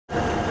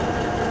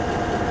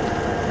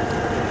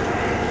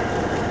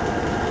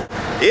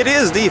It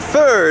is the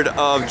 3rd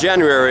of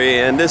January,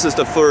 and this is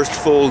the first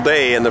full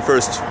day and the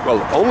first,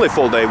 well, only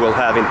full day we'll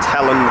have in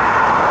Tallinn,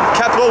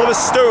 capital of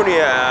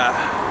Estonia,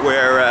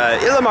 where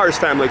Ilmar's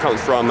family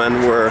comes from,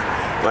 and where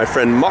my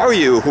friend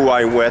Mario, who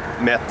I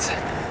met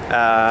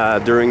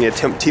during a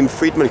Team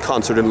Friedman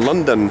concert in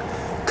London,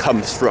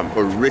 comes from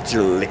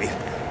originally.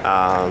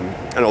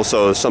 And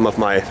also some of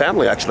my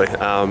family, actually.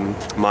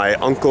 My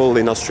uncle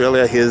in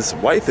Australia, his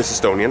wife is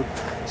Estonian,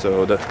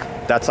 so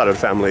that side of the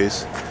family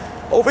is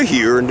over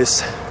here in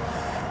this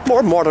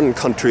more modern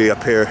country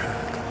up here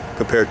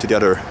compared to the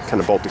other kind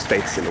of Baltic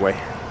states in a way.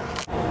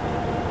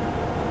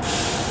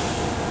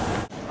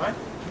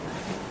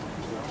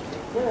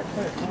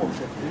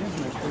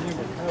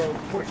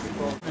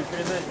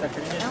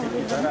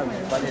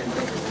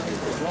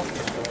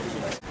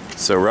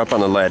 So we're up on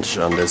the ledge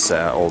on this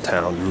old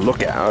town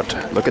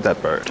lookout. Look at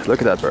that bird.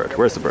 Look at that bird.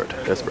 Where's the bird?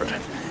 There's the bird.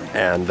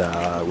 And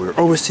we're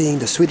overseeing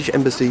the Swedish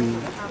embassy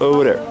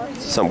over there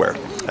somewhere.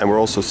 And we're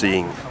also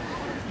seeing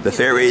the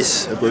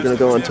ferries that we're going to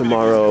go on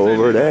tomorrow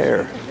over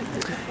there.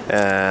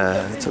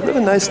 It's a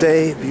really nice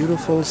day.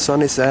 Beautiful,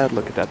 sunny set.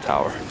 Look at that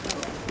tower.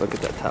 Look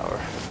at that tower.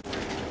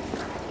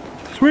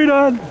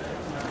 Sweden!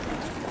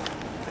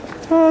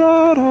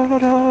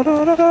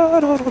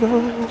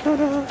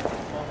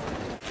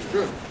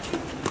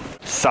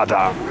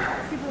 Saddam.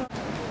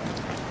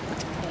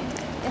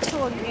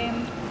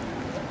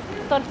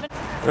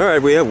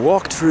 Alright, we have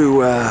walked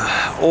through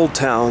Old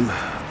Town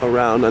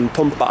around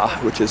Antompa,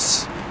 which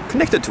is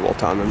connected to Old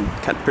Town, and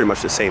pretty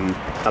much the same,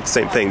 not the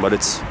same thing, but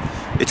it's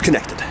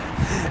connected.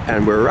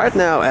 And we're right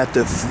now at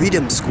the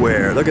Freedom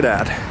Square. Look at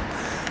that.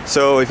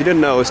 So if you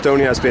didn't know,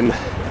 Estonia has been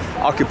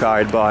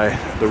occupied by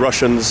the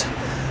Russians,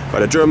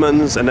 by the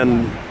Germans, and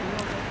then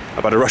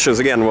by the Russians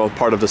again, well,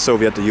 part of the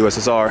Soviet, the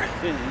USSR,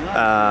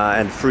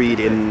 and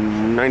freed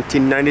in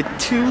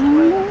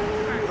 1992,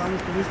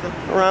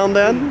 around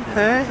then,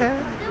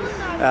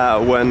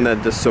 when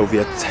the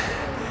Soviet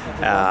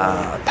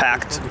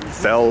pact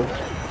fell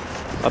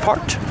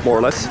apart, more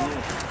or less.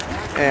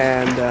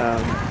 And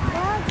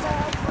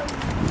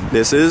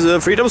this is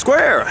Freedom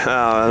Square,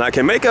 and I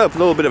can make up a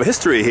little bit of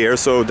history here.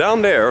 So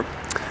down there,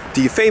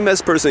 the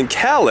famous person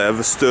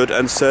Kalev stood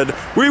and said,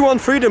 "We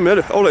want freedom,"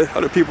 and all the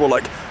other people were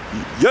like,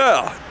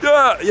 "Yeah,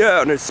 yeah,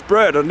 yeah," and it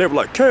spread, and they were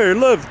like,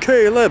 "Kalev,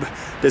 Kalev."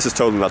 This is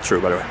totally not true,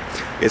 by the way.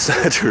 It's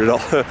not true at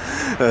all.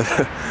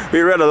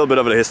 We read a little bit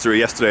of the history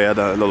yesterday at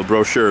a little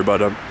brochure,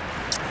 but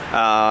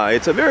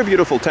it's a very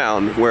beautiful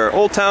town, where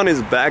Old Town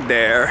is back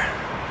there,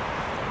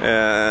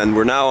 and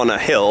we're now on a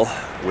hill,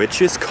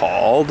 which is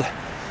called,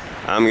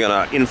 I'm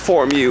gonna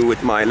inform you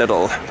with my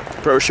little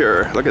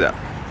brochure. Look at that.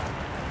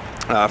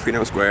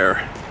 Freedom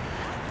Square.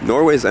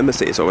 Norway's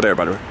embassy is over there,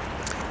 by the way.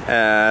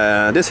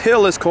 This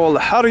hill is called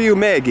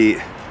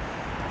Harjumägi,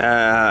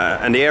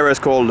 and the area is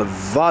called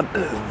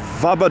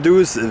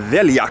Vabadus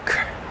Veljak.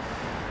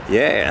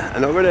 Yeah,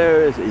 and over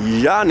there is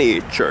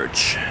Jani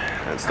Church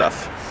and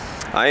stuff.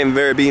 I am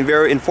being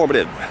very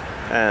informative,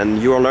 and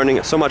you are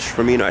learning so much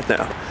from me right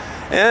now.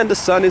 And the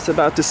sun is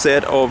about to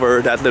set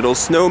over that little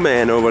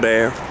snowman over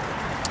there.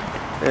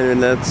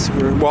 And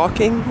we're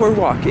walking.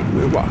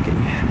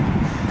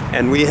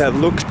 And we have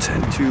looked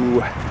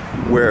to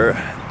where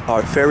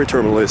our ferry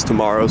terminal is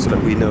tomorrow, so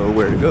that we know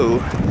where to go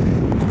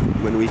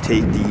when we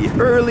take the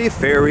early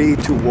ferry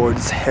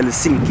towards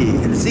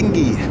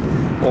Helsinki,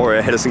 or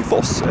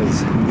Helsingfors,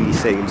 as we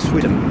say in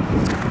Sweden,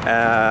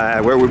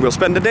 where we will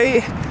spend the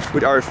day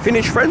with our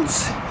Finnish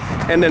friends,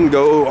 and then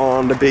go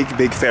on the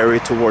big ferry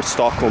towards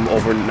Stockholm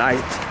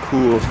overnight.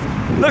 Cool.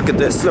 Look at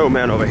this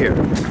snowman over here.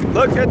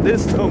 Look at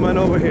this snowman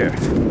over here.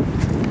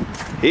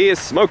 He is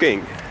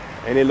smoking,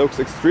 and he looks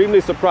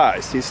extremely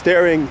surprised. He's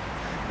staring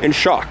in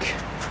shock.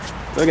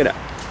 Look at that.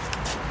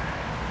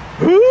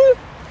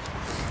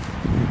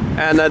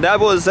 And that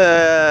was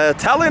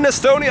Tallinn,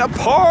 Estonia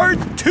Part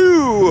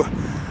 2.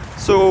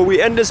 So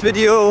we end this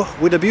video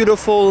with a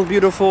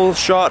beautiful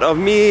shot of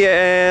me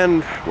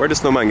and where the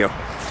snowman go?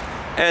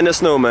 And the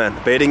snowman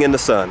bathing in the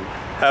sun.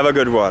 Have a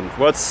good one.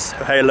 What's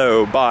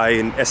hello, bye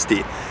in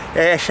SD?